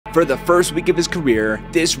For the first week of his career,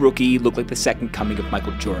 this rookie looked like the second coming of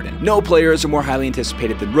Michael Jordan. No players are more highly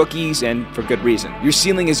anticipated than rookies, and for good reason. Your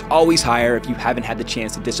ceiling is always higher if you haven't had the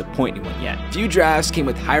chance to disappoint anyone yet. Few drafts came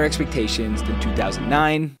with higher expectations than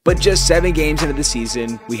 2009, but just 7 games into the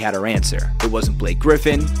season, we had our answer. It wasn't Blake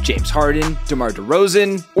Griffin, James Harden, DeMar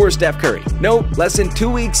DeRozan, or Steph Curry. Nope, less than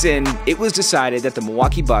 2 weeks in, it was decided that the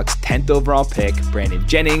Milwaukee Bucks' 10th overall pick, Brandon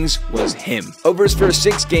Jennings, was him. Over his first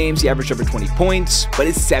 6 games, he averaged over 20 points, but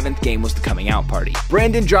his 7th game was the coming out party.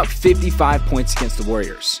 Brandon dropped 55 points against the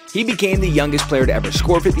Warriors. He became the youngest player to ever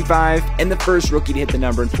score 55, and the first rookie to hit the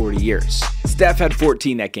number in 40 years. Steph had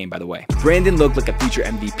 14 that game, by the way. Brandon looked like a future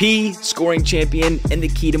MVP, scoring champion, and the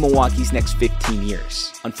key to Milwaukee's next 15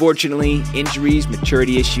 years. Unfortunately, injuries,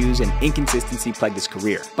 maturity issues, and inconsistency plagued his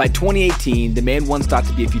career. By 2018, the man once thought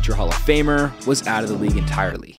to be a future Hall of Famer was out of the league entirely.